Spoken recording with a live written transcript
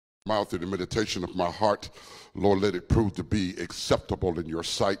Mouth and the meditation of my heart, Lord, let it prove to be acceptable in your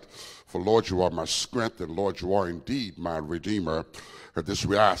sight. For Lord, you are my strength, and Lord, you are indeed my Redeemer. And this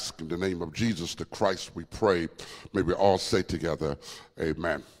we ask in the name of Jesus the Christ, we pray. May we all say together,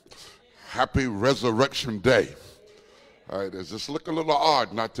 amen. Happy Resurrection Day. All right, does this look a little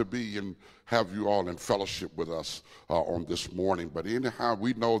odd not to be and have you all in fellowship with us on this morning? But anyhow,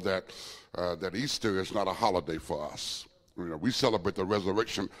 we know that that Easter is not a holiday for us. You know, we celebrate the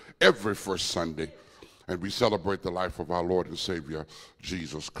resurrection every first Sunday, and we celebrate the life of our Lord and Savior,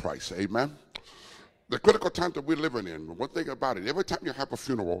 Jesus Christ. Amen? The critical time that we're living in, one thing about it, every time you have a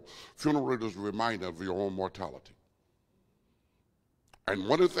funeral is a reminder of your own mortality. And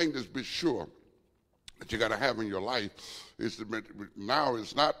one of the things that's be sure that you got to have in your life is that now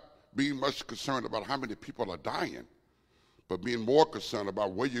is not being much concerned about how many people are dying, but being more concerned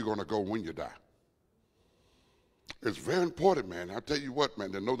about where you're going to go when you die. It's very important, man. I'll tell you what,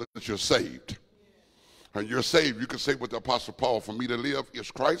 man, to know that you're saved. And you're saved, you can say with the Apostle Paul, for me to live is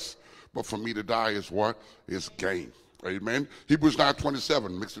Christ, but for me to die is what? Is gain. Amen. Hebrews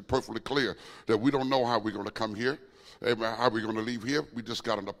 9:27 makes it perfectly clear that we don't know how we're going to come here. Amen. How we're going to leave here. We just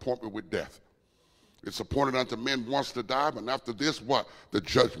got an appointment with death. It's appointed unto men once to die, but after this, what? The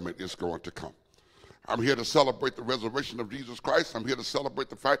judgment is going to come. I'm here to celebrate the resurrection of Jesus Christ. I'm here to celebrate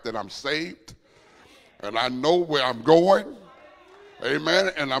the fact that I'm saved. And I know where I'm going, amen,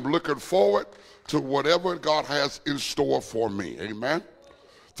 and I'm looking forward to whatever God has in store for me, amen.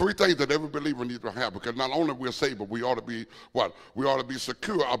 Three things that every believer needs to have, because not only we're saved, but we ought to be what? We ought to be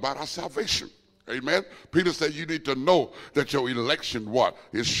secure about our salvation, amen. Peter said you need to know that your election, what?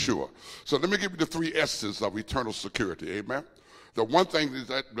 Is sure. So let me give you the three S's of eternal security, amen. The one thing is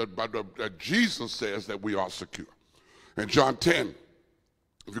that Jesus says that we are secure. In John 10,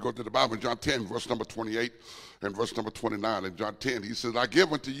 if you go to the Bible, John 10, verse number 28 and verse number 29, in John 10, he says, I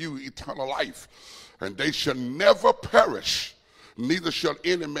give unto you eternal life, and they shall never perish, neither shall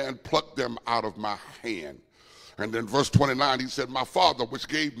any man pluck them out of my hand. And then verse 29, he said, my Father, which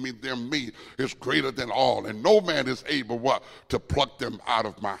gave me is greater than all, and no man is able, what? To pluck them out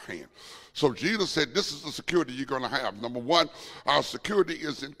of my hand. So Jesus said, this is the security you're going to have. Number one, our security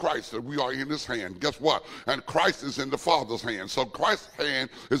is in Christ, that we are in his hand. Guess what? And Christ is in the Father's hand. So Christ's hand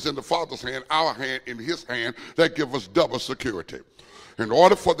is in the Father's hand, our hand in his hand. That gives us double security. In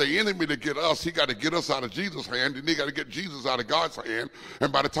order for the enemy to get us, he got to get us out of Jesus' hand, and he got to get Jesus out of God's hand.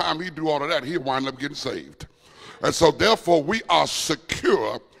 And by the time he do all of that, he'll wind up getting saved. And so therefore, we are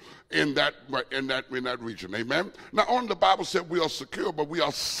secure in that region, amen. Not only the Bible said we are secure, but we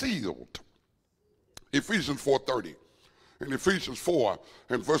are sealed. Ephesians 4:30. In Ephesians 4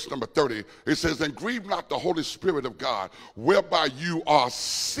 and verse number 30, it says, and grieve not the Holy Spirit of God, whereby you are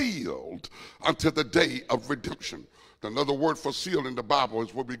sealed unto the day of redemption. Another word for seal in the Bible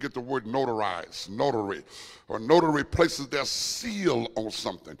is where we get the word notarize, notary. Or notary places their seal on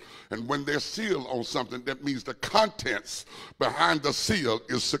something. And when they're sealed on something, that means the contents behind the seal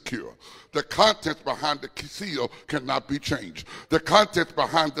is secure. The contents behind the seal cannot be changed. The contents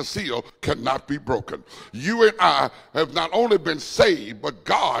behind the seal cannot be broken. You and I have not only been saved, but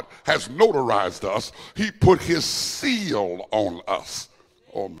God has notarized us. He put his seal on us.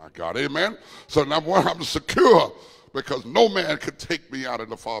 Oh my God, amen. So now I'm secure, because no man can take me out of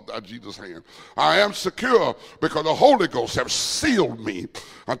the Father, Jesus' hand. I am secure because the Holy Ghost has sealed me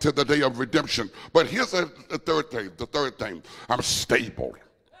until the day of redemption. But here's the third thing, I'm stable.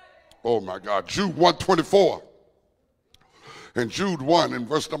 Oh my God, Jude 1:24. In Jude 1 and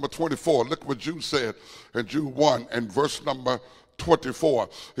verse number 24, look what Jude said in Jude 1 and verse number 24.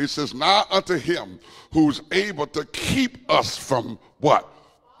 He says, now unto him who's able to keep us from what?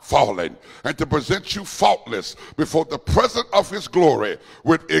 Falling, and to present you faultless before the presence of his glory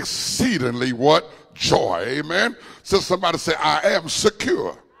with exceedingly what? Joy. Amen. So somebody say, I am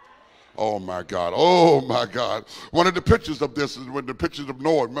secure. Oh my God. Oh my God. One of the pictures of this is when the pictures of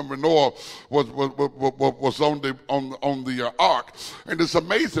Noah. Remember, Noah was on the ark, and it's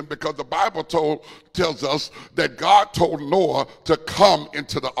amazing because the Bible tells us that God told Noah to come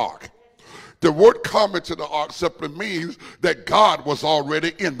into the ark. The word come into the ark simply means that God was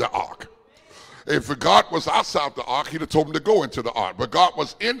already in the ark. If God was outside the ark, he'd have told him to go into the ark. But God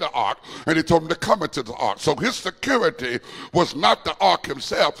was in the ark, and he told him to come into the ark. So his security was not the ark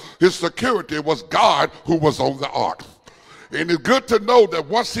himself. His security was God who was on the ark. And it's good to know that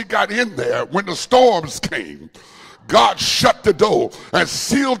once he got in there, when the storms came, God shut the door and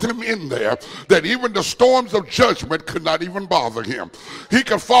sealed him in there, that even the storms of judgment could not even bother him. He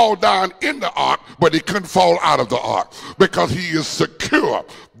could fall down in the ark, but he couldn't fall out of the ark because he is secure.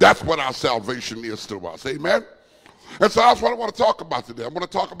 That's what our salvation is to us. Amen. And so that's what I want to talk about today. I want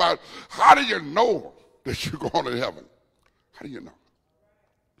to talk about how do you know that you're going to heaven? How do you know?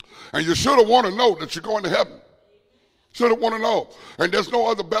 And you should have want to know that you're going to heaven. Should have want to know. And there's no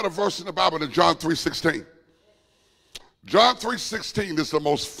other better verse in the Bible than John 3:16. John 3:16 is the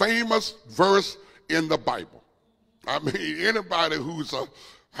most famous verse in the Bible. I mean, anybody who's a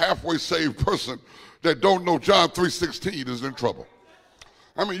halfway saved person that don't know John 3:16 is in trouble.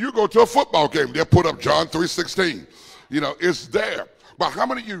 I mean, you go to a football game, they'll put up John 3:16. You know, it's there. But how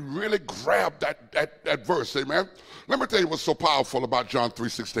many of you really grab that verse, amen? Let me tell you what's so powerful about John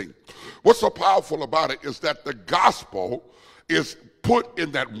 3:16. What's so powerful about it is that the gospel is put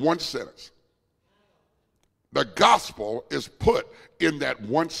in that one sentence. The gospel is put in that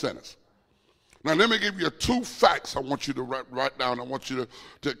one sentence. Now, let me give you two facts I want you to write down. I want you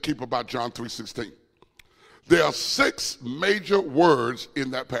to keep about John 3:16. There are 6 major words in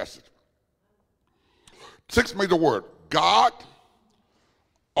that passage. 6 major words. God,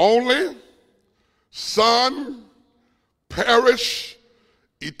 only, Son, perish,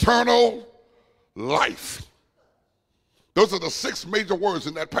 eternal, life. Those are the 6 major words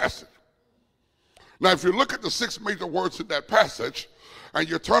in that passage. Now, if you look at the 6 major words in that passage, and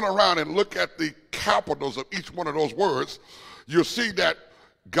you turn around and look at the capitals of each one of those words, you'll see that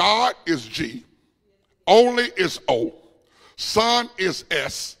God is G, only is O, Son is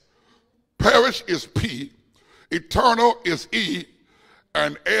S, perish is P, eternal is E,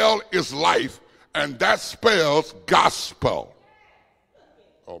 and L is life, and that spells gospel.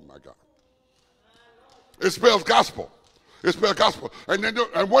 Oh my God. It spells gospel. It spells gospel.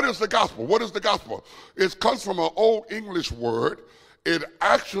 And what is the gospel? What is the gospel? It comes from an old English word. It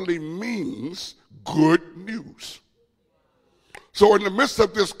actually means good news. So in the midst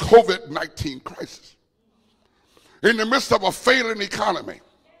of this COVID-19 crisis, in the midst of a failing economy,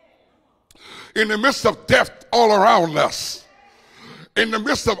 in the midst of death all around us, in the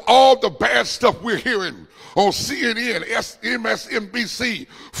midst of all the bad stuff we're hearing on CNN, MSNBC,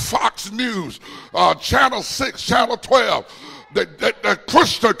 Fox News, Channel 6, Channel 12, the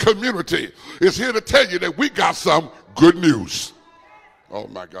Christian community is here to tell you that we got some good news. Oh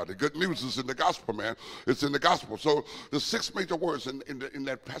my God, the good news is in the gospel, man. It's in the gospel. So the 6 major words in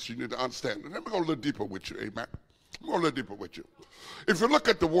that passage you need to understand. And let me go a little deeper with you, amen. I'm going a little deeper with you. If you look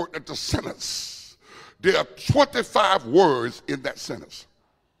at the word, at the sentence, there are 25 words in that sentence.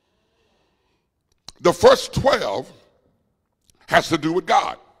 The first 12 has to do with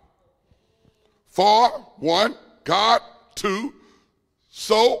God. For, 1, God, 2,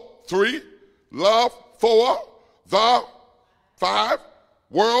 so, 3, love, 4, the, 5,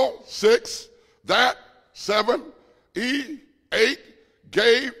 world, 6, that, 7, 8,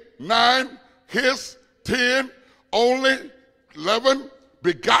 gave, 9, his, 10, only, 11,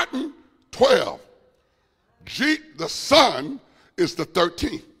 begotten, 12. The Son is the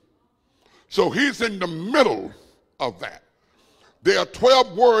 13th. So he's in the middle of that. There are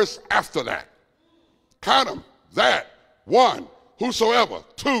 12 words after that. Count them. That, 1, whosoever,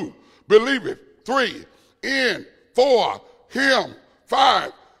 2, believeth, 3, in, 4, him,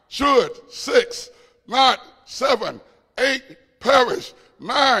 5, should, 6, not, 7, 8, perish,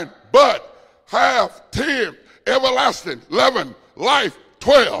 9, but, have, 10, everlasting, 11, life,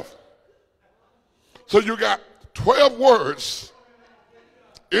 12. So you got 12 words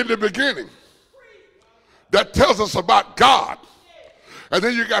in the beginning that tells us about God. And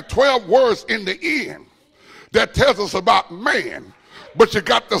then you got 12 words in the end that tells us about man. But you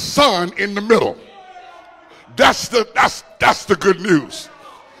got the Son in the middle. That's the good news.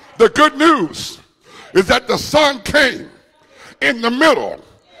 The good news is that the Son came in the middle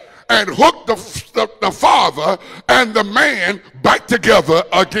and hooked the Father and the man back together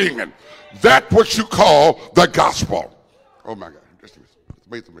again. That's what you call the gospel. Oh my God.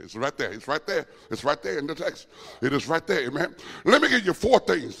 It's right there. It's right there. It's right there in the text. It is right there, amen. Let me give you 4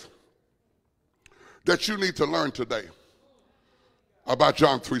 things that you need to learn today about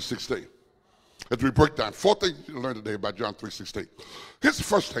John 3:16. As we break down 4 things you need to learn today about John 3:16. Here's the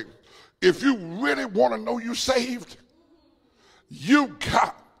first thing. If you really want to know you're saved, you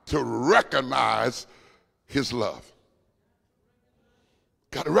got to recognize his love.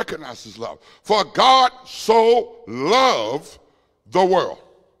 Got to recognize his love. For God so loved the world.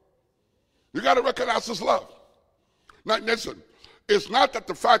 You got to recognize his love. Now listen, it's not that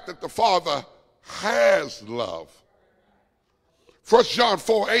the fact that the Father has love. 1 John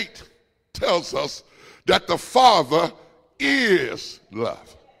 4:8 tells us that the Father is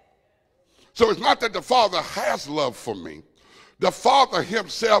love. So it's not that the Father has love for me. The Father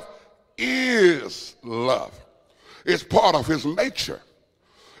himself is love. It's part of his nature.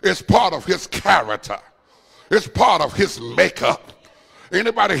 It's part of his character. It's part of his makeup.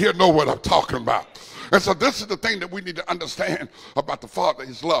 Anybody here know what I'm talking about? And so this is the thing that we need to understand about the Father,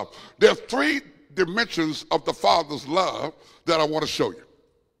 his love. There are three dimensions of the Father's love that I want to show you.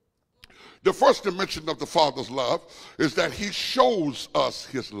 The first dimension of the Father's love is that he shows us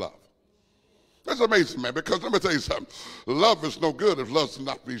his love. That's amazing, man, because let me tell you something. Love is no good if love's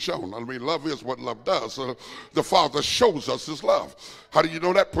not being shown. I mean, love is what love does. So the Father shows us his love. How do you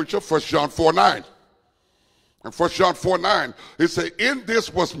know that, preacher? 1 John 4:9. In 1 John 4:9, it says, in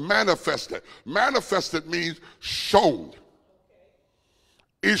this was manifested. Manifested means shown.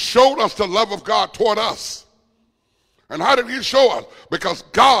 He showed us the love of God toward us. And how did he show us? Because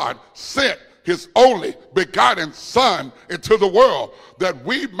God sent his only begotten Son into the world that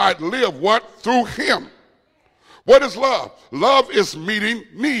we might live what? Through him. What is love? Love is meeting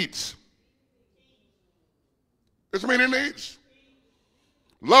needs. It's meeting needs.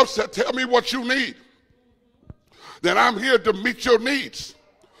 Love said, tell me what you need. Then I'm here to meet your needs.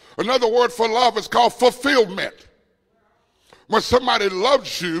 Another word for love is called fulfillment. When somebody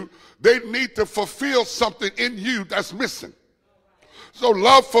loves you, they need to fulfill something in you that's missing. So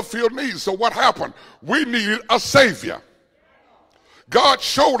love fulfilled needs. So what happened? We needed a Savior. God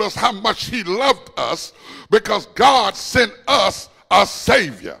showed us how much he loved us because God sent us a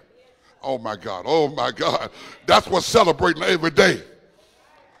Savior. Oh my God, oh my God. That's what's celebrating every day.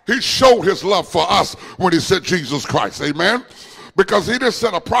 He showed his love for us when he sent Jesus Christ. Amen. Because he didn't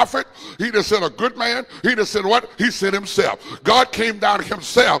send a prophet, he didn't send a good man, he didn't send what? He sent himself. God came down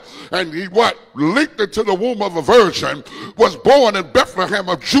himself and he what? Leaped into the womb of a virgin, was born in Bethlehem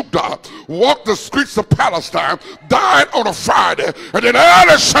of Judah, walked the streets of Palestine, died on a Friday, and then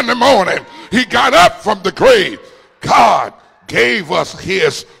early Sunday morning, he got up from the grave. God gave us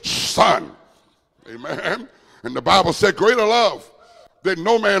his Son. Amen. And the Bible said, greater love that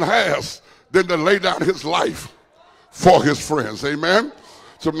no man has than to lay down his life for his friends. Amen.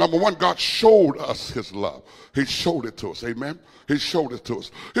 So number one, God showed us his love. He showed it to us. Amen. He showed it to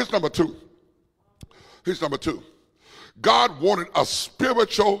us. Here's number two. Here's number two. God wanted a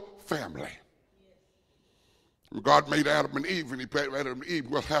spiritual family. God made Adam and Eve, and he made Adam and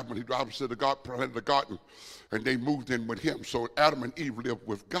Eve. What happened? He obviously said God planted the garden, and they moved in with him. So Adam and Eve lived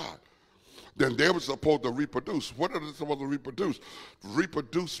with God. Then they were supposed to reproduce. What are they supposed to reproduce?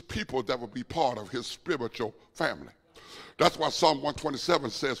 Reproduce people that would be part of his spiritual family. That's why Psalm 127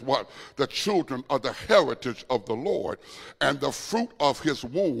 says what? The children are the heritage of the Lord, and the fruit of his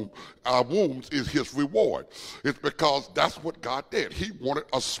wombs is his reward. It's because that's what God did. He wanted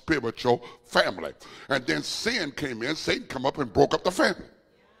a spiritual family. And then sin came in. Satan came up and broke up the family.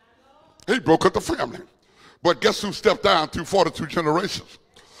 He broke up the family. But guess who stepped down through 42 generations?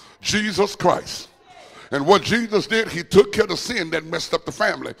 Jesus Christ. And what Jesus did, he took care of the sin that messed up the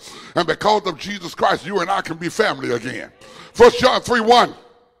family. And because of Jesus Christ, you and I can be family again. 1 John 3:1.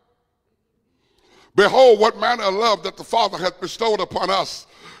 Behold, what manner of love that the Father hath bestowed upon us,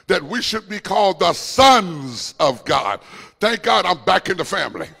 that we should be called the sons of God. Thank God I'm back in the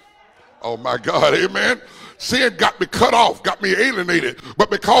family. Oh my God, amen. Sin got me cut off, got me alienated. But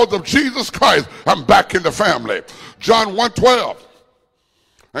because of Jesus Christ, I'm back in the family. John 1:12.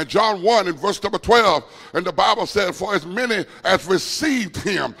 And John 1 in verse number 12, and the Bible says, for as many as received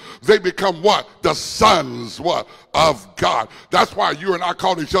him, they become what? The sons, what? Of God. That's why you and I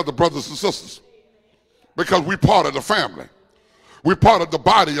call each other brothers and sisters. Because we're part of the family. We're part of the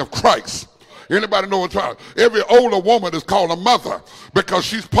body of Christ. Anybody know what I'm talking about? Every older woman is called a mother because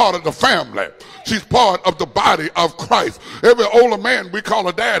she's part of the family. She's part of the body of Christ. Every older man we call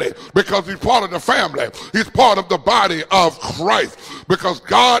a daddy because he's part of the family. He's part of the body of Christ because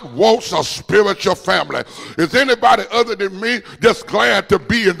God wants a spiritual family. Is anybody other than me just glad to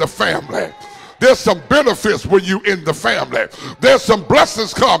be in the family? There's some benefits when you in the family. There's some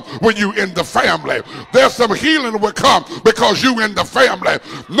blessings come when you in the family. There's some healing will come because you in the family.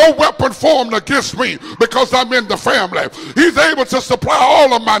 No weapon formed against me because I'm in the family. He's able to supply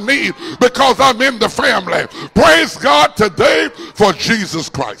all of my needs because I'm in the family. Praise God today for Jesus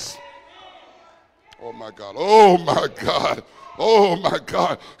Christ. Oh my God. Oh my God. Oh my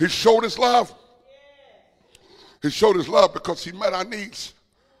God. He showed his love. He showed his love because he met our needs.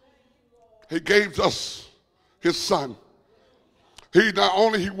 He gave us his Son. He not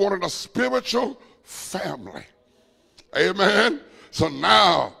only he wanted a spiritual family. Amen. So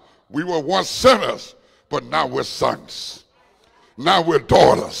now we were once sinners, but now we're sons. Now we're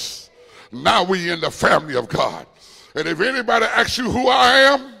daughters. Now we in the family of God. And if anybody asks you who I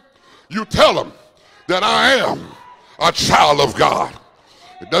am, you tell them that I am a child of God.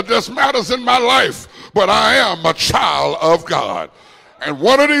 That just matters in my life, but I am a child of God. And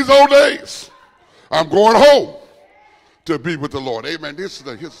one of these old days, I'm going home to be with the Lord. Amen. His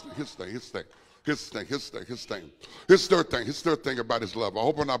thing. His third thing about his love. I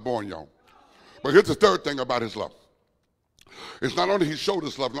hope I'm not boring y'all. But here's the third thing about his love. It's not only he showed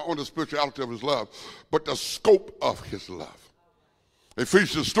his love, not only the spirituality of his love, but the scope of his love.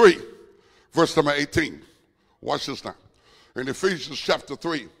 Ephesians 3, verse number 18. Watch this now. In Ephesians chapter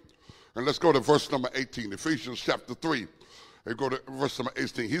 3, and let's go to verse number 18. Ephesians chapter 3, and go to verse number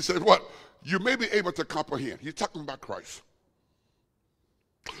 18. He said, what? You may be able to comprehend. He's talking about Christ.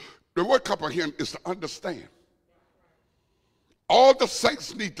 The word comprehend is to understand. All the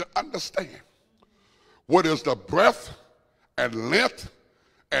saints need to understand what is the breadth and length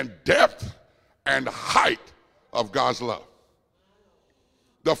and depth and height of God's love.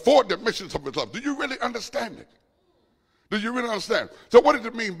 The four dimensions of his love. Do you really understand it? Do you really understand? So what does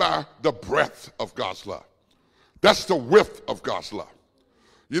it mean by the breadth of God's love? That's the width of God's love.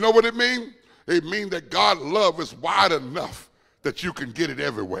 You know what it means? It means that God's love is wide enough that you can get it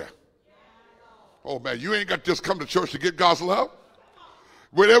everywhere. Oh man, you ain't got to just come to church to get God's love.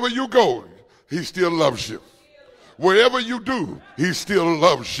 Wherever you go, he still loves you. Wherever you do, he still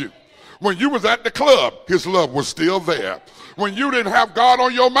loves you. When you was at the club, his love was still there. When you didn't have God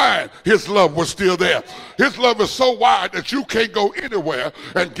on your mind, his love was still there. His love is so wide that you can't go anywhere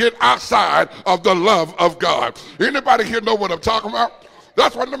and get outside of the love of God. Anybody here know what I'm talking about?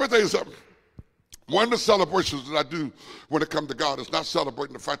 That's why, let me tell you something. One of the celebrations that I do when it comes to God is not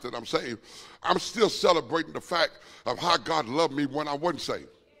celebrating the fact that I'm saved. I'm still celebrating the fact of how God loved me when I wasn't saved.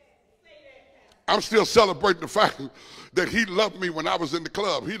 I'm still celebrating the fact that he loved me when I was in the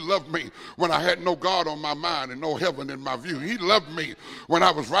club. He loved me when I had no God on my mind and no heaven in my view. He loved me when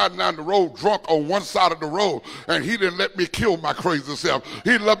I was riding down the road drunk on one side of the road, and he didn't let me kill my crazy self.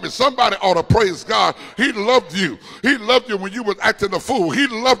 He loved me. Somebody ought to praise God. He loved you. He loved you when you was acting a fool. He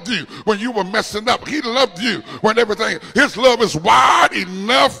loved you when you were messing up. He loved you when everything. His love is wide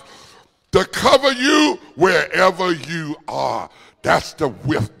enough to cover you wherever you are. That's the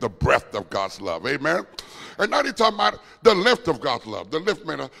width, the breadth of God's love. Amen. And now he's talking about the length of God's love. The length,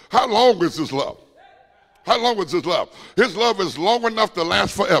 man. How long is his love? How long is his love? His love is long enough to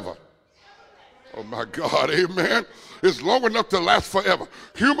last forever. Oh my God, amen. It's long enough to last forever.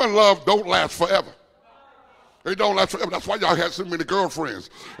 Human love don't last forever. It don't last forever. That's why y'all had so many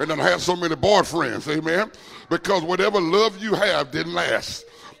girlfriends and then had so many boyfriends, amen. Because whatever love you have didn't last.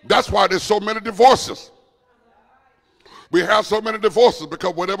 That's why there's so many divorces. We have so many divorces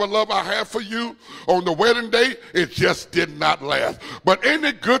because whatever love I have for you on the wedding day, it just did not last. But ain't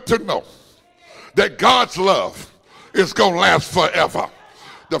it good to know that God's love is going to last forever?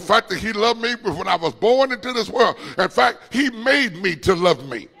 The fact that he loved me when I was born into this world. In fact, he made me to love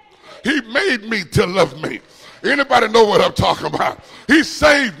me. He made me to love me. Anybody know what I'm talking about? He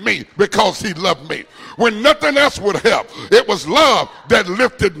saved me because he loved me. When nothing else would help, it was love that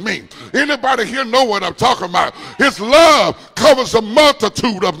lifted me. Anybody here know what I'm talking about? His love covers a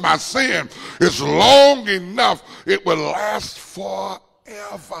multitude of my sin. It's long enough, it will last forever.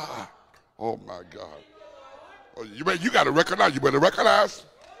 Oh my God. You got to recognize, you better recognize.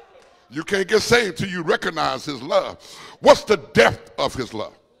 You can't get saved till you recognize his love. What's the depth of his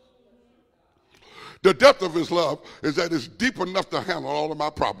love? The depth of his love is that it's deep enough to handle all of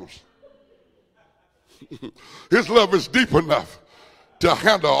my problems. His love is deep enough to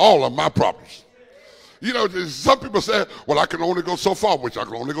handle all of my problems. You know, some people say, well, I can only go so far with you. I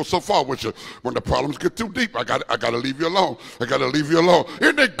can only go so far with you. When the problems get too deep, I got to leave you alone. I got to leave you alone.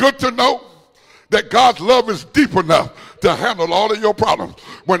 Isn't it good to know that God's love is deep enough to handle all of your problems?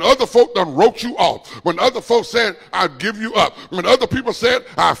 When other folk done wrote you off, when other folks said, I'll give you up, when other people said,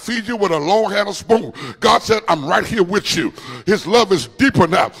 I'll feed you with a long-handled spoon, God said, I'm right here with you. His love is deep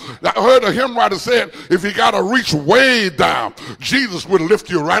enough. I heard a hymn writer said, if you got to reach way down, Jesus will lift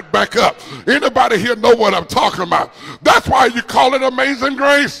you right back up. Anybody here know what I'm talking about? That's why you call it amazing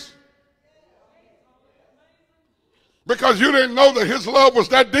grace. Because you didn't know that his love was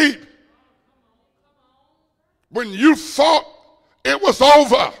that deep. When you thought it was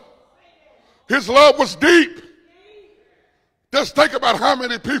over, his love was deep. Just think about how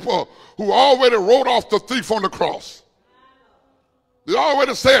many people who already wrote off the thief on the cross. They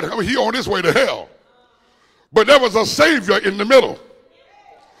already said he on his way to hell. But there was a Savior in the middle.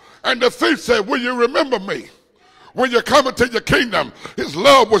 And the thief said, will you remember me when you come into your kingdom? His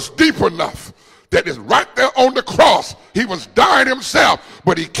love was deep enough that is right there on the cross. He was dying himself,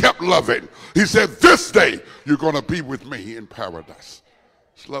 but he kept loving. He said, this day you're going to be with me in paradise.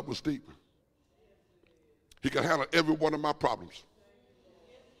 His love was deep. He could handle every one of my problems.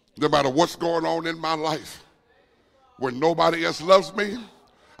 No matter what's going on in my life, when nobody else loves me,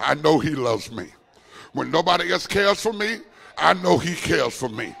 I know he loves me. When nobody else cares for me, I know he cares for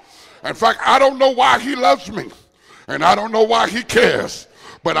me. In fact, I don't know why he loves me, and I don't know why he cares.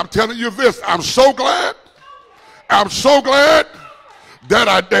 But I'm telling you this, I'm so glad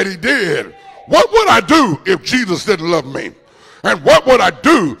that he did. What would I do if Jesus didn't love me? And what would I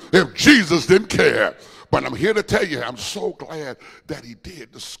do if Jesus didn't care? But I'm here to tell you, I'm so glad that he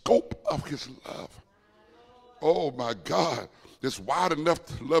did. The scope of his love. Oh my God. It's wide enough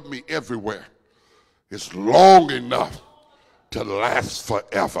to love me everywhere. It's long enough to last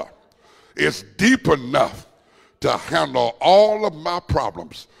forever. It's deep enough to handle all of my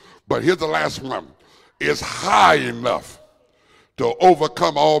problems. But here's the last one. It's high enough to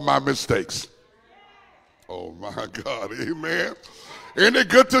overcome all my mistakes. Oh my God, amen. Isn't it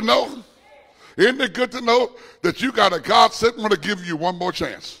good to know? Isn't it good to know that you got a God sitting to give you one more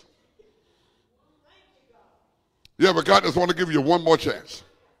chance? Yeah, but God just want to give you one more chance.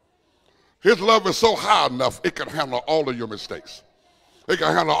 His love is so high enough, it can handle all of your mistakes. It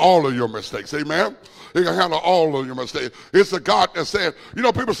can handle all of your mistakes, amen? It can handle all of your mistakes. It's a God that said, you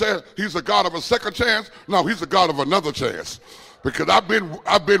know, people say he's a God of a second chance. No, he's a God of another chance. Because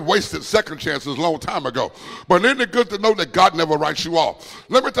I've been wasted second chances a long time ago. But isn't it good to know that God never writes you off?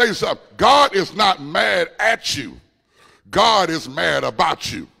 Let me tell you something. God is not mad at you. God is mad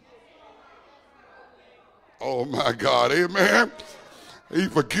about you. Oh my God, amen. He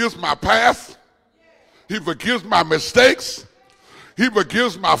forgives my past. He forgives my mistakes. He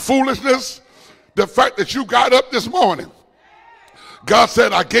forgives my foolishness. The fact that you got up this morning. God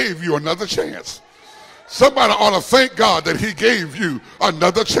said, I gave you another chance. Somebody ought to thank God that he gave you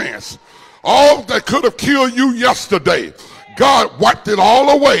another chance. All that could have killed you yesterday, God wiped it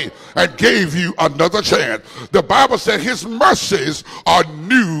all away and gave you another chance. The Bible said his mercies are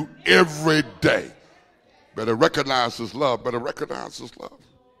new every day. Better recognize his love. Better recognize his love.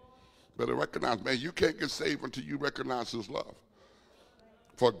 Better recognize, man, you can't get saved until you recognize his love.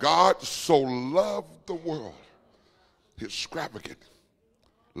 For God so loved the world, his extravagant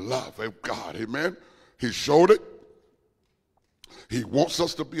love of God, amen. He showed it. He wants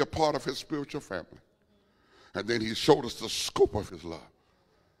us to be a part of his spiritual family. And then he showed us the scope of his love.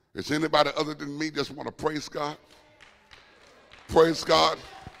 Is anybody other than me just want to praise God? Praise God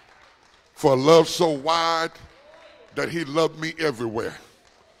for a love so wide that he loved me everywhere.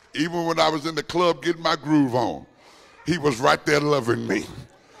 Even when I was in the club getting my groove on, he was right there loving me.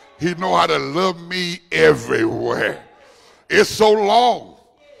 He know how to love me everywhere. It's so long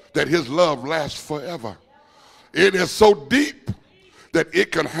that his love lasts forever. It is so deep that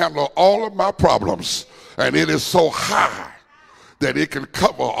it can handle all of my problems. And it is so high that it can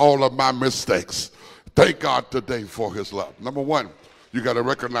cover all of my mistakes. Thank God today for his love. Number one, you got to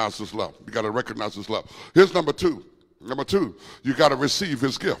recognize his love. You got to recognize his love. Here's number two. Number two, you got to receive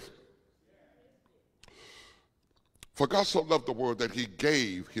his gift. For God so loved the world that he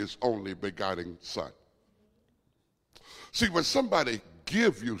gave his only begotten son. See, when somebody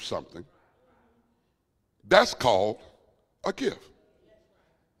give you something, that's called a gift.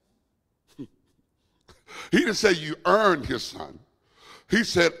 He didn't say you earned his son. He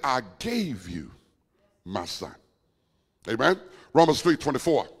said, I gave you my son. Amen? Romans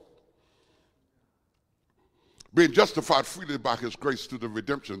 3:24. Being justified freely by his grace through the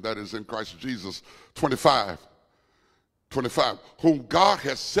redemption that is in Christ Jesus. 25, whom God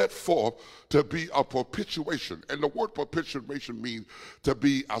has set forth to be a propitiation. And the word propitiation means to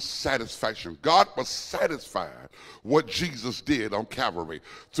be a satisfaction. God was satisfied what Jesus did on Calvary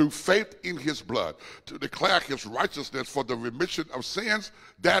through faith in his blood to declare his righteousness for the remission of sins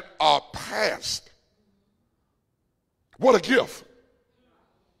that are past. What a gift.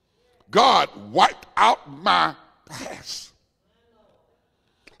 God wiped out my past.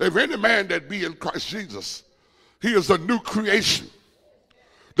 If any man that be in Christ Jesus, he is a new creation.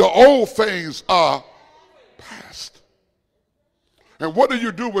 The old things are past. And what do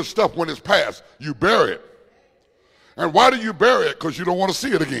you do with stuff when it's past? You bury it. And why do you bury it? Because you don't want to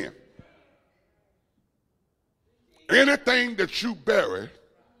see it again. Anything that you bury,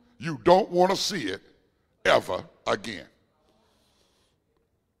 you don't want to see it ever again.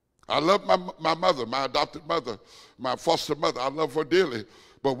 I love my mother, my adopted mother, my foster mother. I love her dearly.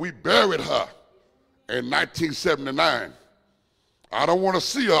 But we buried her in 1979. I don't want to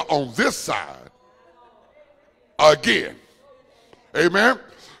see her on this side again. Amen?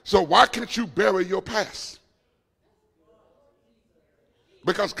 So why can't you bury your past?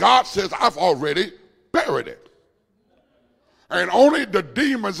 Because God says, I've already buried it. And only the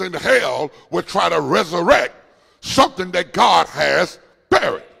demons in hell will try to resurrect something that God has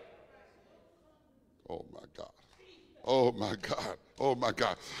buried. Oh my God. Oh my God. Oh my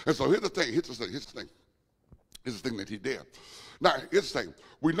God. And so here's the thing. Here's the thing. It's the thing that he did. Now, here's the thing.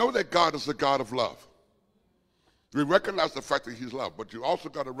 We know that God is a God of love. We recognize the fact that he's love, but you also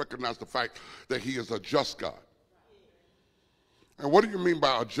got to recognize the fact that he is a just God. And what do you mean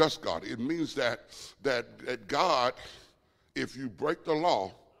by a just God? It means that God, if you break the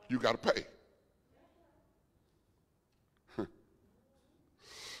law, you got to pay.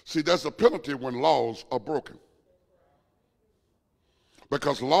 See, there's a penalty when laws are broken.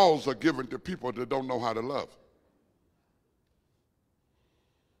 Because laws are given to people that don't know how to love.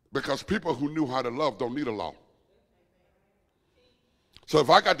 Because people who knew how to love don't need a law. So if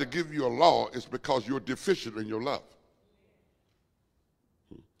I got to give you a law, it's because you're deficient in your love.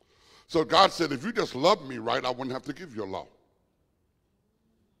 So God said, if you just loved me right, I wouldn't have to give you a law.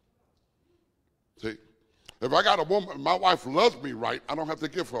 See? If I got a woman, my wife loves me right, I don't have to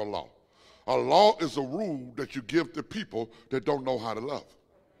give her a law. A law is a rule that you give to people that don't know how to love.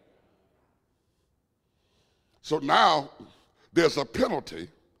 So now there's a penalty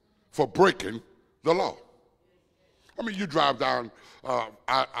for breaking the law. I mean, you drive down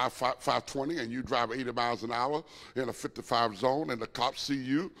I-520 and you drive 80 miles an hour in a 55 zone and the cops see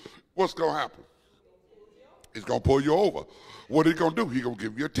you, what's going to happen? He's going to pull you over. What are he going to do? He's going to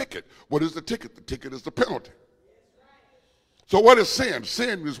give you a ticket. What is the ticket? The ticket is the penalty. So what is sin?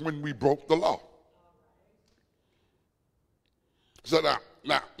 Sin is when we broke the law. So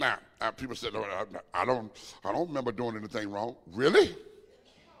now people say, no, I don't remember doing anything wrong. Really?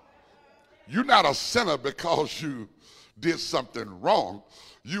 You're not a sinner because you did something wrong.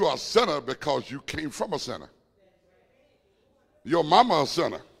 You are a sinner because you came from a sinner. Your mama a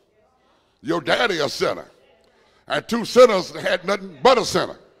sinner. Your daddy a sinner. And two sinners had nothing but a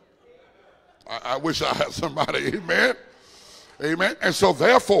sinner. I wish I had somebody, amen? Amen. And so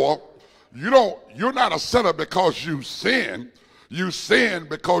therefore, you're not a sinner because you sin. You sin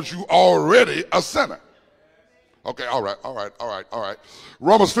because you already a sinner. Okay, all right.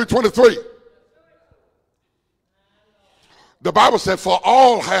 Romans 3:23. The Bible said, for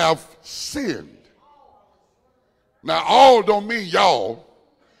all have sinned. Now, all don't mean y'all.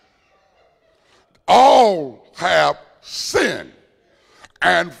 All have sinned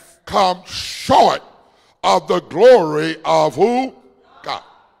and come short of the glory of who? God.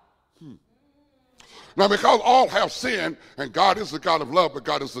 Now, because all have sinned, and God is the God of love, but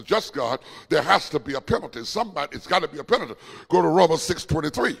God is the just God, there has to be a penalty. It's got to be a penalty. Go to Romans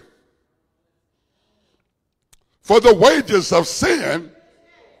 6:23. For the wages of sin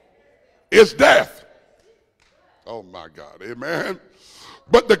is death. Oh, my God. Amen.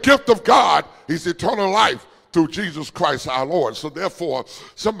 But the gift of God is eternal life through Jesus Christ our Lord. So therefore,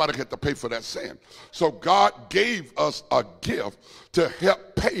 somebody had to pay for that sin. So God gave us a gift to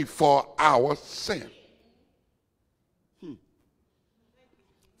help pay for our sin.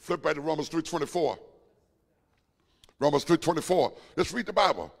 Flip back to Romans 3:24. Romans 3:24. Let's read the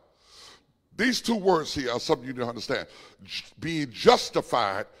Bible. These two words here are something you need to understand. Being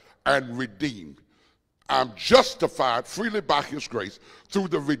justified and redeemed. I'm justified freely by his grace through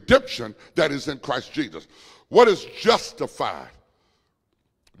the redemption that is in Christ Jesus. What is justified?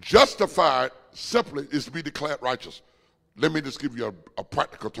 Justified simply is to be declared righteous. Let me just give you a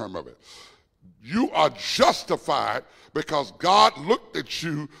practical term of it. You are justified because God looked at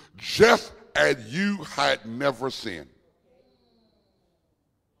you just as you had never sinned.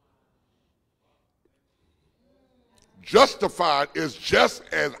 Justified is just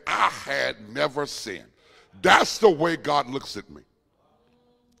as I had never sinned. That's the way God looks at me.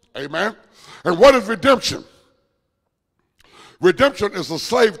 Amen? And what is redemption? Redemption is a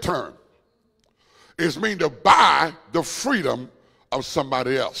slave term. It means to buy the freedom of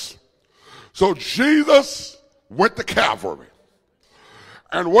somebody else. So Jesus went to Calvary.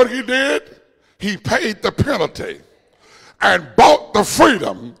 And what he did, he paid the penalty and bought the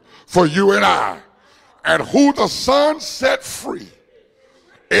freedom for you and I. And who the Son set free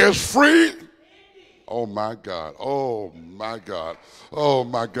is free. Oh my God, oh my God, oh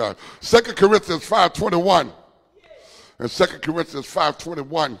my God. 2 Corinthians 5:21. In 2 Corinthians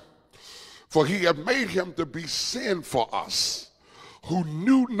 5:21, for he had made him to be sin for us, who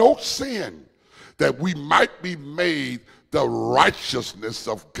knew no sin, that we might be made the righteousness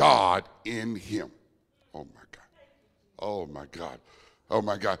of God in him. Oh my God, oh my God, oh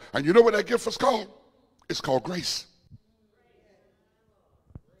my God. And you know what that gift is called? It's called grace.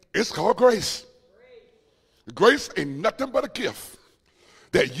 It's called grace. Grace ain't nothing but a gift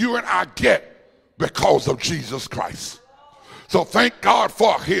that you and I get because of Jesus Christ. So thank God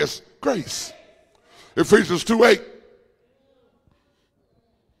for his grace. Ephesians 2:8.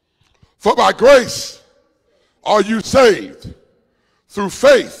 For by grace are you saved through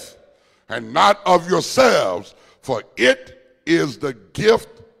faith, and not of yourselves, for it is the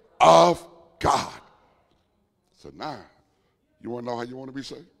gift of God. So now, you want to know how you want to be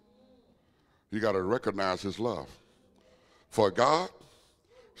saved? You got to recognize his love. For God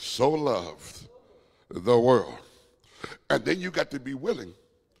so loved the world. And then you got to be willing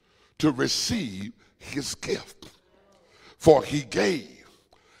to receive his gift. For he gave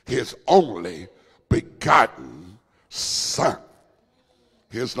his only begotten son.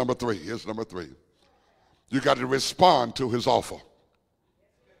 Here's number three. Here's number three. You got to respond to his offer.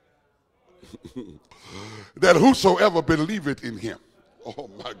 That whosoever believeth in him. Oh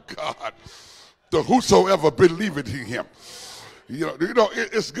my God. The whosoever believeth in him. You know,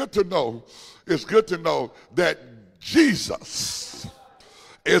 it's good to know. It's good to know that Jesus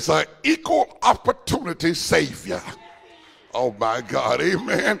is an equal opportunity Savior. Oh my God,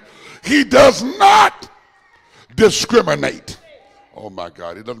 amen. He does not discriminate. Oh my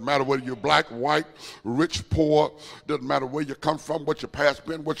God, it doesn't matter whether you're black, white, rich, poor, doesn't matter where you come from, what your past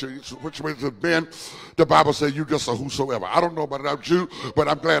been, which way it's been. The Bible says you just a whosoever. I don't know about you, but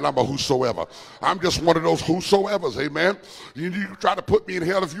I'm glad I'm a whosoever. I'm just one of those whosoevers, amen. You try to put me in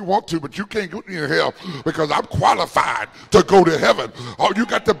hell if you want to, but you can't get me in hell because I'm qualified to go to heaven. All you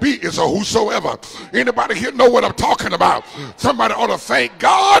got to be is a whosoever. Anybody here know what I'm talking about? Somebody ought to thank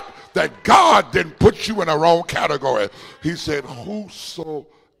God that God didn't put you in the wrong category. He said, whosoever.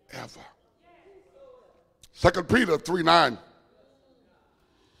 2 Peter 3:9.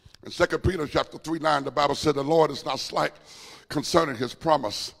 In 2 Peter chapter 3:9, the Bible said, the Lord is not slack concerning his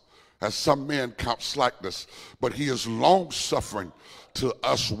promise, as some men count slackness, but he is long-suffering to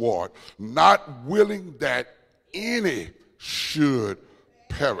usward, not willing that any should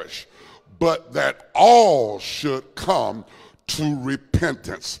perish, but that all should come to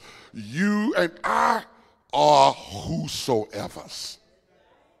repentance. You and I are whosoevers.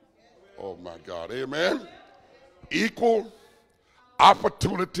 Oh my God, amen. Equal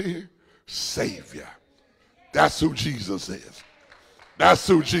opportunity Savior. That's who Jesus is. That's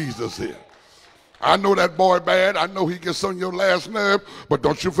who Jesus is. I know that boy bad. I know he gets on your last nerve, but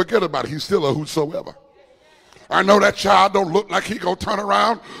don't you forget about it. He's still a whosoever. I know that child don't look like he gonna turn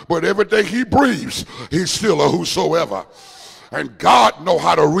around, but every day he breathes, he's still a whosoever. And God know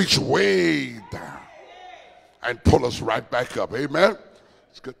how to reach way down and pull us right back up. Amen.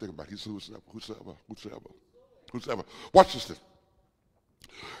 It's a good thing about it. He's whosoever. Watch this thing.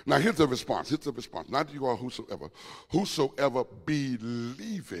 Now here's the response. Here's the response. Not that you are whosoever. Whosoever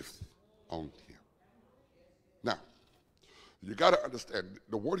believeth on him. Now, you got to understand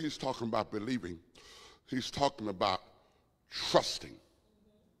the word he's talking about believing, he's talking about trusting.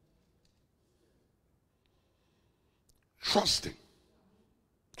 Trusting.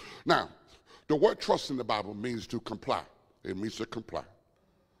 Now, the word trust in the Bible means to comply. It means to comply.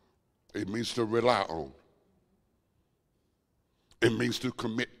 It means to rely on. It means to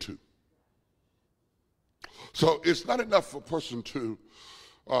commit to. So it's not enough for a person to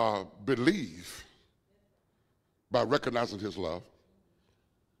believe by recognizing his love,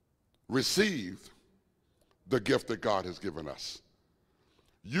 receive the gift that God has given us.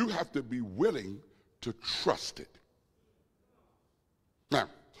 You have to be willing to trust it. Now,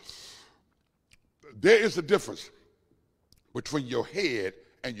 there is a difference between your head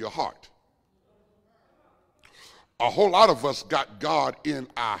and your heart. A whole lot of us got God in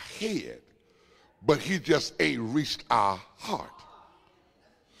our head, but he just ain't reached our heart.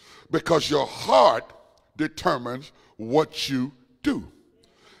 Because your heart determines what you do.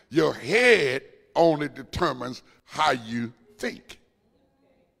 Your head only determines how you think.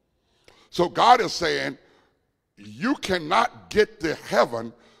 So God is saying, you cannot get to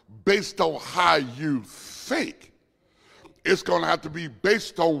heaven based on how you think. It's going to have to be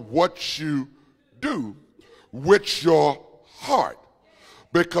based on what you do with your heart,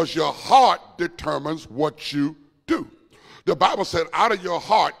 because your heart determines what you do. The Bible said out of your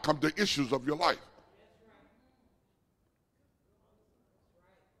heart come the issues of your life.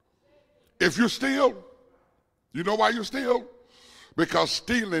 If you steal, you know why you steal? Because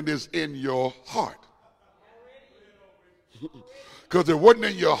stealing is in your heart. Because if it wasn't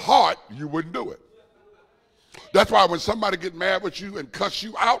in your heart, you wouldn't do it. That's why when somebody get mad with you and cuss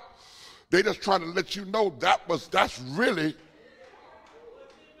you out, they just trying to let you know that's really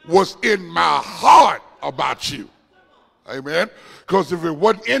what's in my heart about you. Amen? Because if it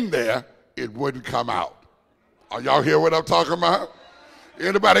wasn't in there, it wouldn't come out. Are y'all hear what I'm talking about?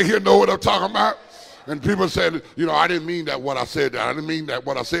 Anybody here know what I'm talking about? And people said, you know, I didn't mean that what I said that. I didn't mean that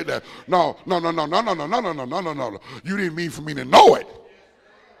what I said that. No. You didn't mean for me to know it.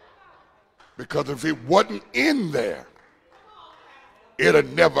 Because if it wasn't in there, it'll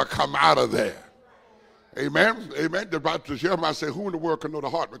never come out of there. Amen. Amen. The Bible, Jeremiah said, who in the world can know the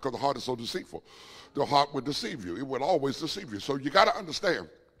heart? Because the heart is so deceitful. The heart will deceive you. It will always deceive you. So you got to understand,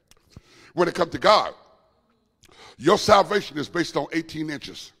 when it comes to God, your salvation is based on 18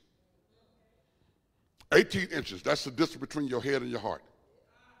 inches. 18 inches. That's the distance between your head and your heart.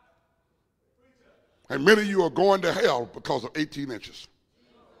 And many of you are going to hell because of 18 inches.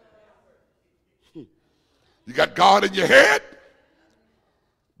 You got God in your head,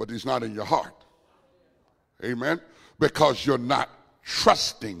 but he's not in your heart. Amen? Because you're not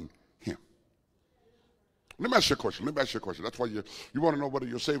trusting him. Let me ask you a question. That's why you want to know whether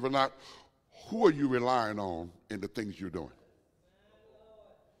you're saved or not. Who are you relying on in the things you're doing?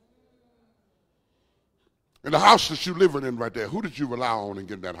 In the house that you're living in right there, who did you rely on in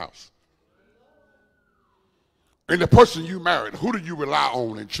getting that house? In the person you married, who did you rely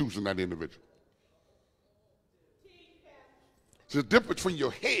on in choosing that individual? There's a difference between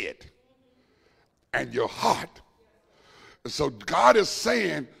your head and your heart. And so God is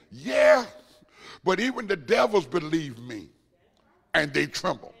saying, yeah, but even the devils believe me and they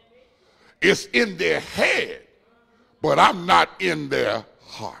tremble. It's in their head, but I'm not in their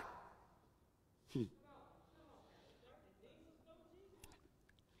heart.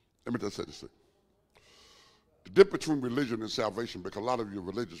 Let me just say this. The difference between religion and salvation, because a lot of you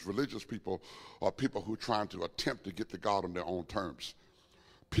religious people are people who are trying to attempt to get to God on their own terms.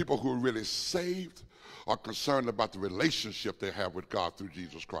 People who are really saved are concerned about the relationship they have with God through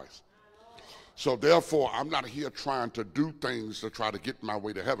Jesus Christ. So therefore, I'm not here trying to do things to try to get my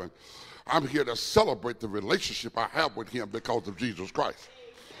way to heaven. I'm here to celebrate the relationship I have with him because of Jesus Christ.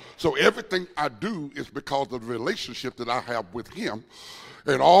 So everything I do is because of the relationship that I have with him.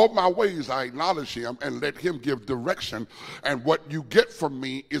 In all my ways, I acknowledge him and let him give direction. And what you get from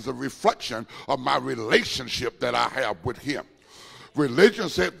me is a reflection of my relationship that I have with him. Religion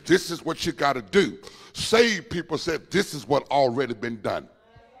said, this is what you got to do. Saved people said, this is what already been done.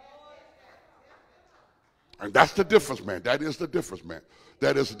 And that's the difference, man. That is the difference, man.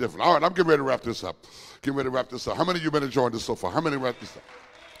 That is the difference. All right, I'm getting ready to wrap this up. How many of you have been enjoying this so far? How many wrap this up?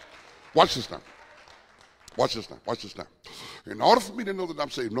 Watch this now. Watch this now. In order for me to know that I'm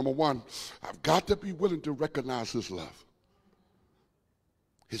saved, number one, I've got to be willing to recognize his love.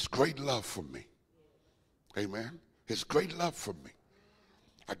 His great love for me. Amen. His great love for me.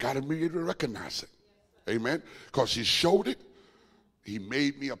 I got to be able to recognize it. Amen. Because he showed it. He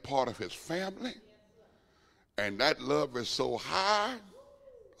made me a part of his family. And that love is so high.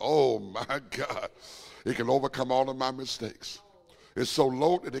 Oh, my God. It can overcome all of my mistakes. It's so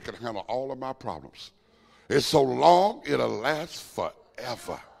low that it can handle all of my problems. It's so long, it'll last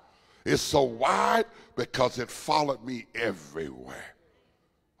forever. It's so wide because it followed me everywhere.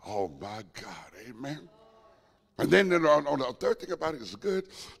 Oh, my God. Amen. And then on the third thing about it is good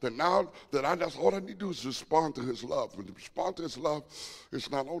that now that that's all I need to do is respond to his love. When you respond to his love,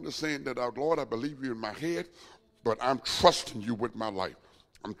 it's not only saying that, Lord, I believe you in my head, but I'm trusting you with my life.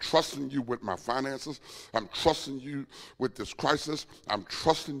 I'm trusting you with my finances. I'm trusting you with this crisis. I'm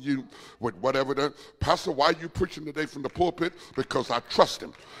trusting you with whatever that. Pastor, why are you preaching today from the pulpit? Because I trust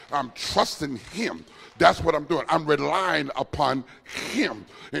him. I'm trusting him. That's what I'm doing. I'm relying upon him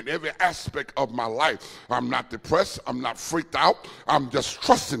in every aspect of my life. I'm not depressed. I'm not freaked out. I'm just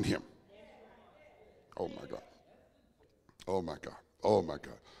trusting him. Oh, my God. Oh, my God. Oh, my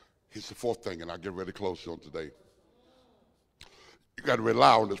God. Here's the fourth thing, and I'll get ready to close on today. You got to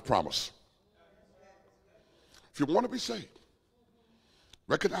rely on this promise. If you want to be saved,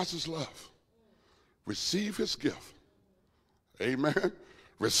 recognize his love. Receive his gift. Amen.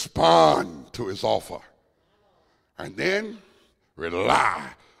 Respond to his offer. And then rely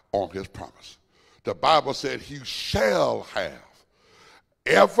on his promise. The Bible said he shall have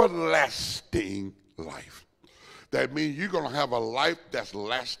everlasting life. That means you're going to have a life that's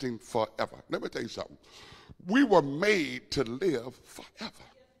lasting forever. Let me tell you something. We were made to live forever.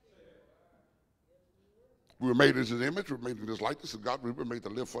 We were made in his image. We were made in his likeness of God. We were made to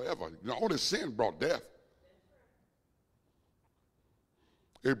live forever. You know, only sin brought death.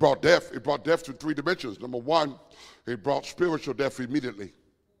 It brought death. It brought death to three dimensions. Number one, it brought spiritual death immediately.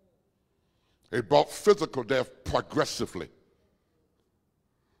 It brought physical death progressively.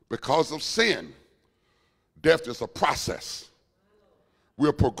 Because of sin, death is a process.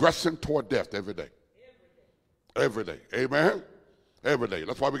 We're progressing toward death every day. Every day. Amen? Every day.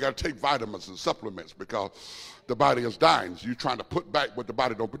 That's why we got to take vitamins and supplements, because the body is dying. So you're trying to put back what the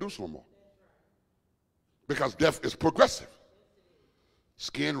body don't produce no more. Because death is progressive.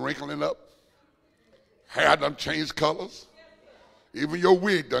 Skin wrinkling up. Hair done changed colors. Even your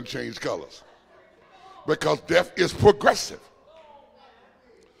wig done changed colors. Because death is progressive.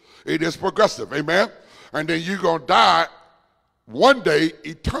 It is progressive, amen? And then you're going to die one day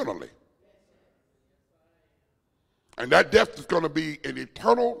eternally. And that death is going to be an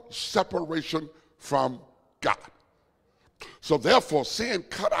eternal separation from God. So therefore, sin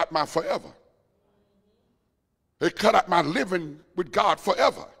cut out my forever. It cut out my living with God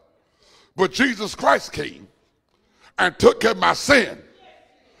forever. But Jesus Christ came and took care of my sin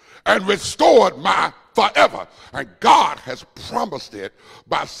and restored my forever. And God has promised it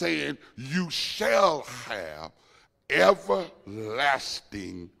by saying, you shall have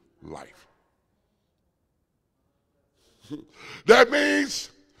everlasting life. That means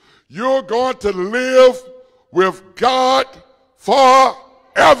you're going to live with God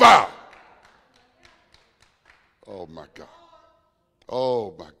forever. Oh my God.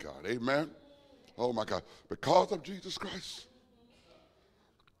 Oh my God. Amen. Oh my God. Because of Jesus Christ,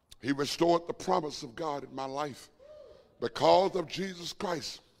 he restored the promise of God in my life. Because of Jesus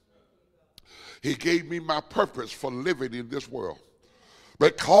Christ, he gave me my purpose for living in this world.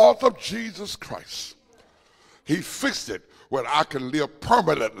 Because of Jesus Christ, he fixed it where I can live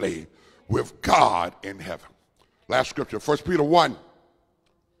permanently with God in heaven. Last scripture, 1 Peter 1,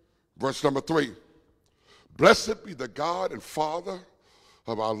 verse number 3. Blessed be the God and Father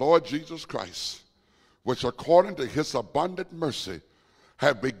of our Lord Jesus Christ, which according to his abundant mercy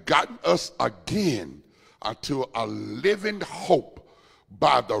have begotten us again unto a living hope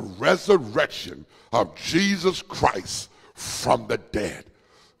by the resurrection of Jesus Christ from the dead.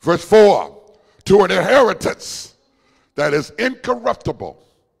 Verse 4, to an inheritance that is incorruptible,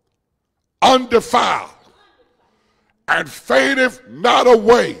 undefiled, and fadeth not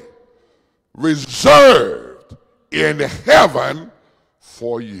away, reserved in heaven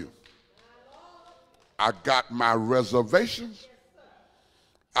for you. I got my reservations.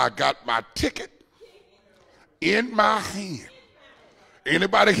 I got my ticket in my hand.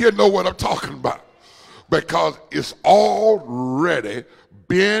 Anybody here know what I'm talking about? Because it's already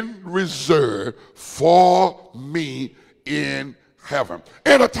been reserved for me in heaven.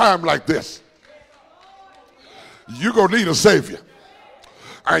 In a time like this, you're going to need a Savior.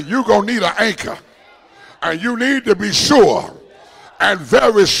 And you're going to need an anchor. And you need to be sure and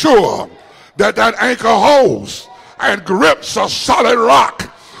very sure that that anchor holds and grips a solid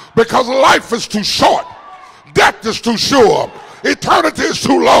rock, because life is too short. Death is too sure. Eternity is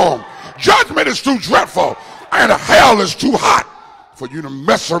too long. Judgment is too dreadful. And hell is too hot for you to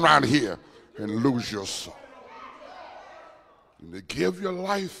mess around here and lose your soul. And to give your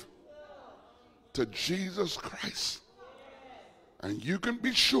life to Jesus Christ, and you can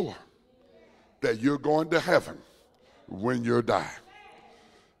be sure that you're going to heaven when you die.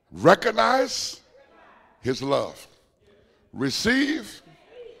 Recognize his love. Receive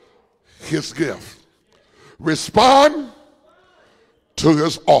his gift. Respond to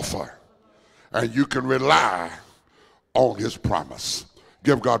his offer, and you can rely on his promise.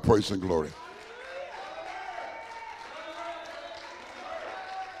 Give God praise and glory.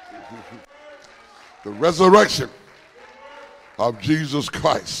 The resurrection of Jesus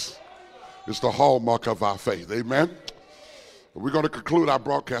Christ is the hallmark of our faith. Amen. We're going to conclude our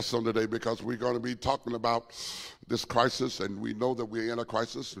broadcast on today because we're going to be talking about this crisis, and we know that we're in a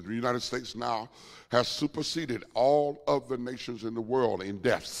crisis. The United States now has superseded all other nations in the world in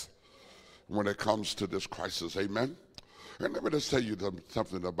deaths when it comes to this crisis. Amen. And let me just tell you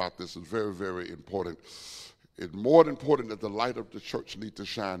something about this. It's very, very important. It's more important that the light of the church needs to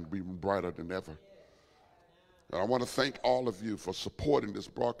shine even brighter than ever. And I want to thank all of you for supporting this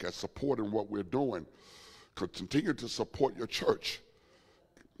broadcast, supporting what we're doing. Continue to support your church.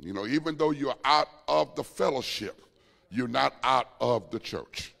 You know, even though you're out of the fellowship, you're not out of the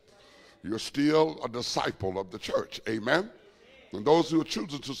church. You're still a disciple of the church. Amen. And those who are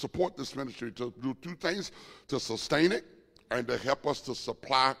choosing to support this ministry to do two things: to sustain it and to help us to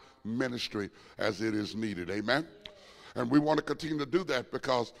supply ministry as it is needed. Amen. And we want to continue to do that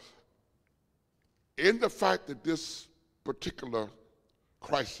because in the fact that this particular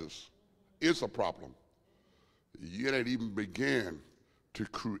crisis is a problem, you didn't even begin to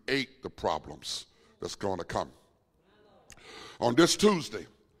create the problems that's going to come. On this Tuesday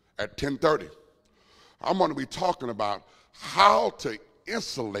at 10:30, I'm going to be talking about how to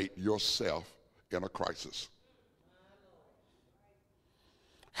insulate yourself in a crisis.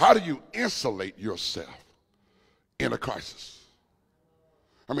 How do you insulate yourself in a crisis?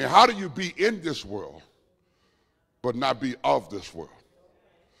 I mean, how do you be in this world but not be of this world?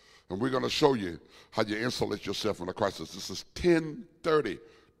 And we're going to show you how you insulate yourself in a crisis. This is 10:30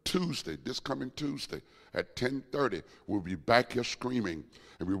 Tuesday, this coming Tuesday at 10:30. We'll be back here screaming,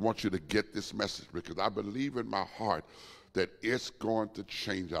 and we want you to get this message because I believe in my heart that it's going to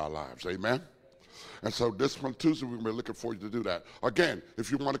change our lives. Amen? And so this one Tuesday, we're going to be looking for you to do that. Again,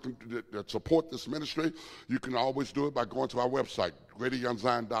 if you want to support this ministry, you can always do it by going to our website,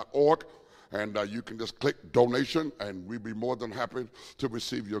 greateryoungzion.org, and you can just click donation, and we'd be more than happy to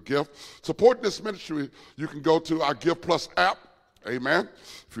receive your gift. Supporting this ministry, you can go to our Give Plus app. Amen.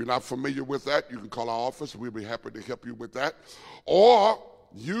 If you're not familiar with that, you can call our office. We'll be happy to help you with that. Or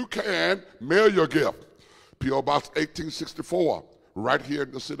you can mail your gift. P.O. Box 1864. Right here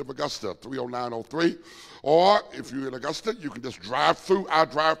in the city of Augusta, 30903. Or if you're in Augusta, you can just drive through our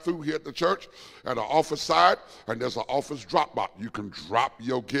drive-through here at the church at the office side, and there's an office drop box. You can drop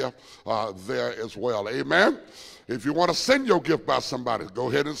your gift there as well. Amen? If you want to send your gift by somebody, go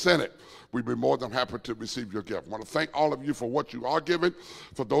ahead and send it. We'd be more than happy to receive your gift. I want to thank all of you for what you are giving.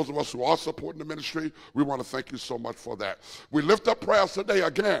 For those of us who are supporting the ministry, we want to thank you so much for that. We lift up prayers today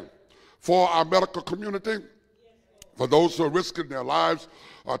again for our medical community, for those who are risking their lives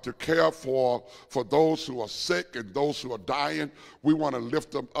to care for those who are sick and those who are dying. We want to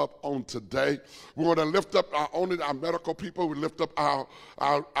lift them up on today. We want to lift up only our medical people. We lift up our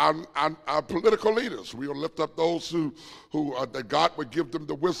political leaders. We will lift up those who that God would give them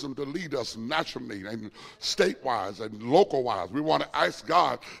the wisdom to lead us nationally and statewide and local-wise. We want to ask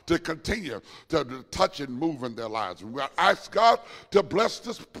God to continue to touch and move in their lives. We want to ask God to bless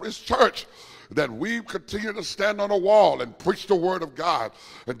this church, that we continue to stand on a wall and preach the word of God,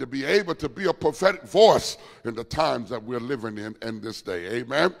 and to be able to be a prophetic voice in the times that we're living in this day.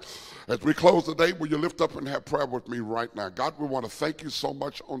 Amen. As we close the day, will you lift up and have prayer with me right now? God, we want to thank you so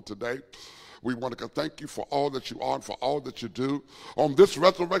much on today. We want to thank you for all that you are and for all that you do. On this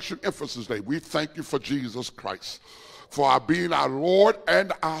Resurrection Emphasis Day, we thank you for Jesus Christ, for our being our Lord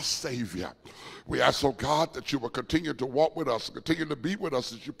and our Savior. We ask, oh God, that you will continue to walk with us, continue to be with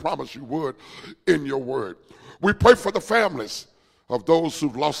us as you promised you would in your word. We pray for the families of those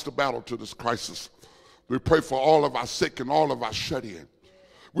who've lost the battle to this crisis. We pray for all of our sick and all of our shut-in.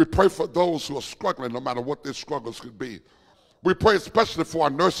 We pray for those who are struggling, no matter what their struggles could be. We pray especially for our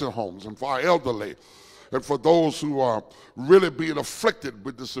nursing homes and for our elderly and for those who are really being afflicted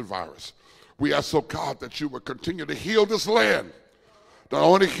with this virus. We ask, oh God, that you will continue to heal this land. Not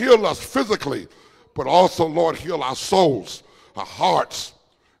only heal us physically, but also, Lord, heal our souls, our hearts,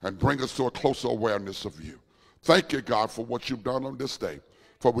 and bring us to a closer awareness of you. Thank you, God, for what you've done on this day.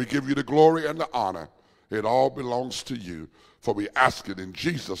 For we give you the glory and the honor. It all belongs to you. For we ask it in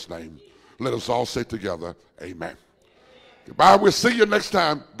Jesus' name. Let us all say together, amen. Goodbye. We'll see you next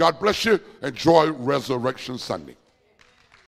time. God bless you. Enjoy Resurrection Sunday.